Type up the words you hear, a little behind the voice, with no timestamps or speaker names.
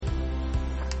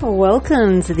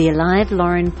Welcome to the Alive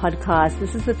Lauren podcast.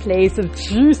 This is the place of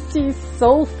juicy,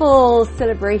 soulful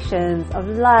celebrations of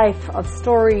life, of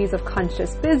stories, of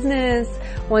conscious business.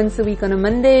 Once a week on a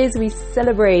Mondays, we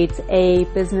celebrate a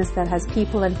business that has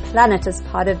people and planet as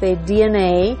part of their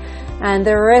DNA. And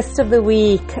the rest of the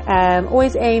week,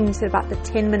 always aimed at about the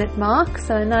 10-minute mark.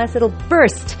 So a nice little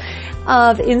burst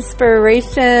of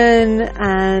inspiration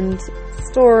and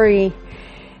story.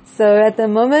 So at the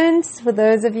moment, for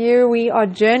those of you, we are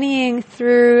journeying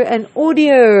through an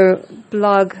audio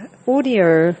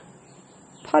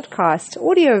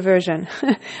version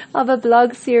of a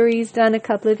blog series done a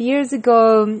couple of years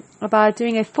ago about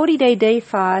doing a 40-day day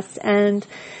fast and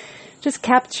just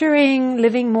capturing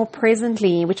living more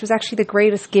presently, which was actually the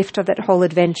greatest gift of that whole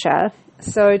adventure.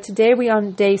 So today we're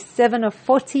on day 7 of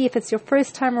 40. If it's your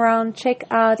first time around, check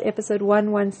out episode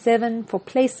 117 for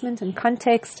placement and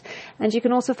context. And you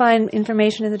can also find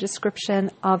information in the description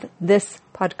of this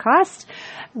podcast.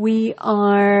 We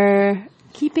are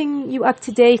keeping you up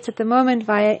to date at the moment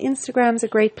via Instagram. Is a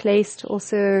great place to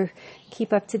also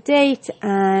keep up to date.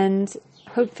 And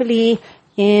hopefully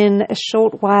in a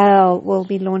short while, we'll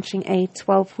be launching a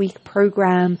 12-week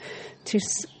program to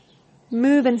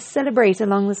move and celebrate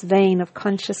along this vein of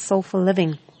conscious, soulful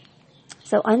living.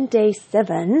 So on day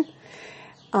 7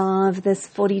 of this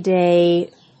 40-day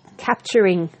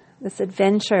capturing this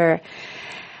adventure,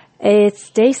 it's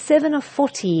day 7 of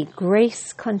 40,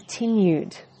 Grace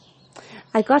Continued.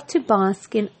 I got to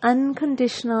bask in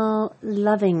unconditional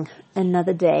loving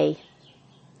another day.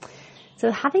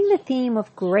 So having the theme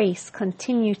of grace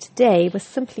continue today was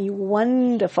simply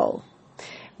wonderful.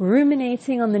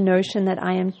 Ruminating on the notion that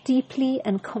I am deeply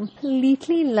and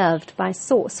completely loved by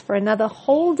Source for another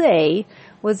whole day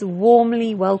was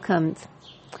warmly welcomed,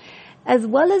 as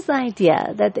well as the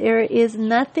idea that there is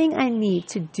nothing I need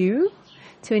to do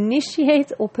to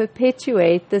initiate or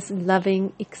perpetuate this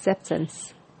loving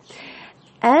acceptance.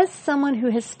 As someone who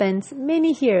has spent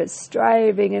many years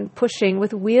striving and pushing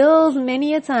with wheels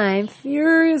many a time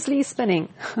furiously spinning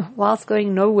whilst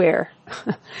going nowhere,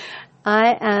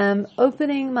 I am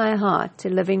opening my heart to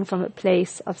living from a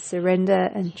place of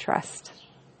surrender and trust.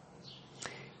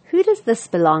 Who does this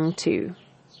belong to?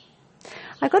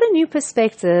 I got a new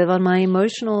perspective on my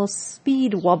emotional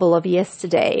speed wobble of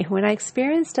yesterday when I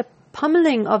experienced a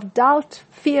pummeling of doubt,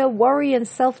 fear, worry, and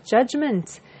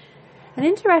self-judgment. An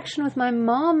interaction with my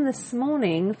mom this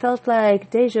morning felt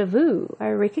like déjà vu. I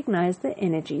recognized the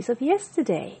energies of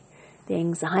yesterday, the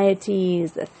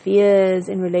anxieties, the fears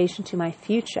in relation to my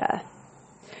future.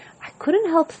 I couldn't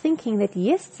help thinking that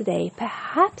yesterday,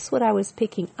 perhaps what I was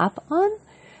picking up on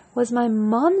was my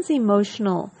mom's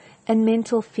emotional and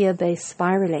mental fear-based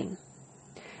spiraling.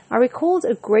 I recalled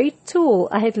a great tool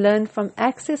I had learned from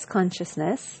Access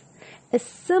Consciousness, a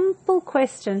simple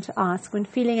question to ask when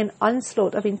feeling an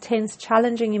onslaught of intense,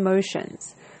 challenging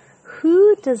emotions.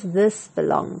 Who does this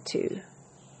belong to?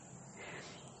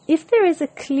 If there is a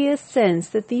clear sense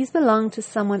that these belong to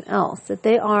someone else, that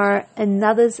they are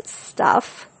another's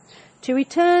stuff, to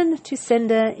return to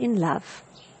sender in love.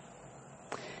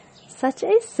 Such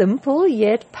a simple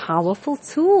yet powerful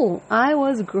tool. I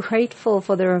was grateful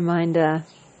for the reminder.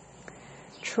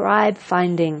 Tribe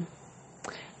finding.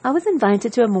 I was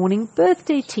invited to a morning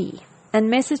birthday tea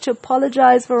and messaged to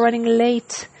apologize for running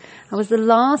late. I was the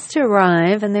last to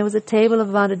arrive and there was a table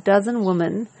of about a dozen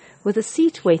women with a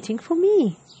seat waiting for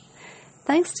me.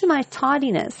 Thanks to my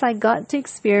tardiness, I got to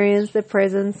experience the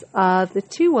presence of the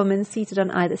 2 women seated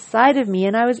on either side of me,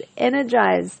 and I was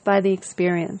energized by the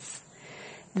experience.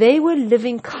 They were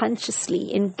living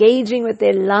consciously, engaging with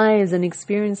their lives and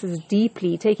experiences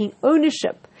deeply, taking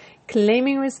ownership,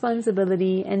 claiming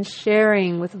responsibility, and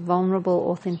sharing with vulnerable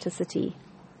authenticity.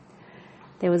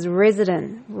 There was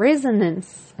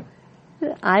resonance.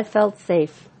 I felt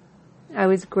safe. I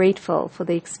was grateful for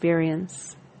the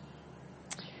experience.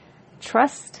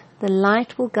 Trust the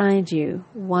light will guide you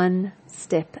one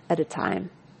step at a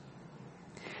time.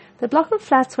 The block of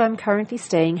flats where I'm currently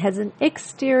staying has the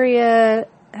exterior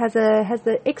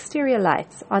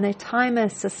lights on a timer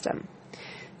system.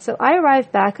 So I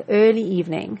arrived back early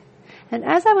evening, and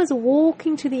as I was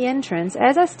walking to the entrance,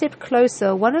 as I stepped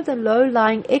closer, one of the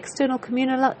low-lying external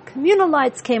communal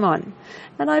lights came on,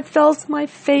 and I felt my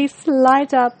face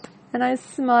light up, and I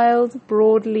smiled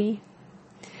broadly.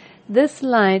 This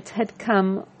light had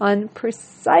come on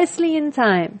precisely in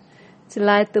time to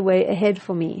light the way ahead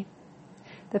for me.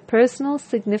 The personal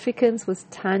significance was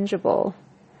tangible.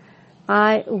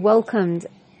 I welcomed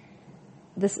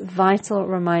this vital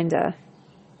reminder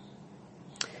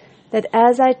that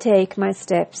as I take my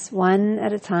steps one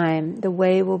at a time, the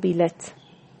way will be lit.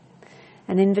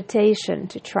 An invitation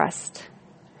to trust,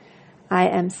 I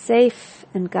am safe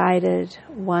and guided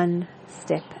one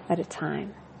step at a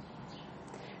time.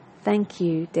 Thank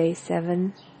you, day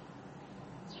 7.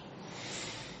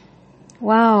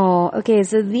 Wow. Okay,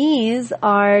 so these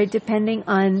are depending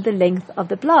on the length of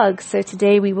the blog. So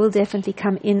today we will definitely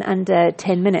come in under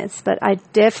 10 minutes, but I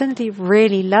definitely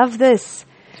really love this.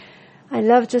 I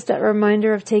love just that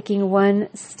reminder of taking one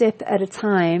step at a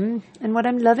time. And what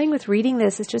I'm loving with reading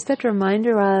this is just that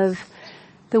reminder of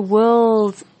the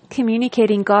world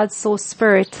communicating God's source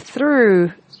spirit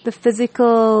through the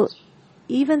physical,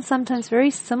 even sometimes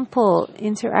very simple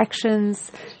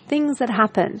interactions, things that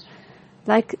happen.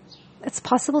 Like, it's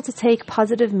possible to take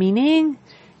positive meaning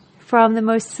from the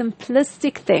most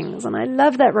simplistic things. And I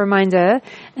love that reminder,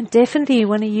 and definitely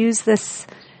want to use this.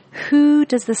 Who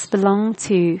does this belong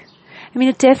to? I mean,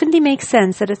 it definitely makes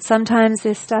sense that it's sometimes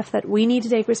there's stuff that we need to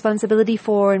take responsibility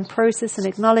for and process and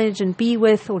acknowledge and be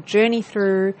with or journey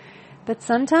through. But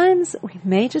sometimes we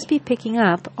may just be picking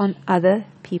up on other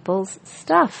people's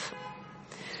stuff.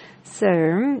 So,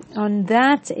 on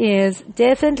that is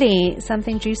definitely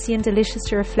something juicy and delicious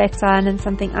to reflect on, and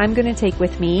something I'm going to take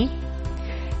with me.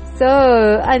 So,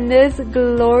 on this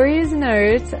glorious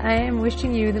note, I am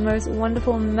wishing you the most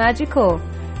wonderful, magical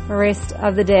rest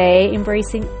of the day,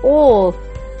 embracing all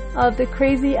of the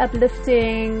crazy,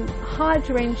 uplifting,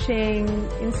 heart-wrenching,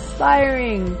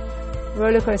 inspiring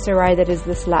roller coaster ride that is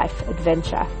this life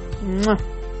adventure.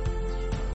 Mwah.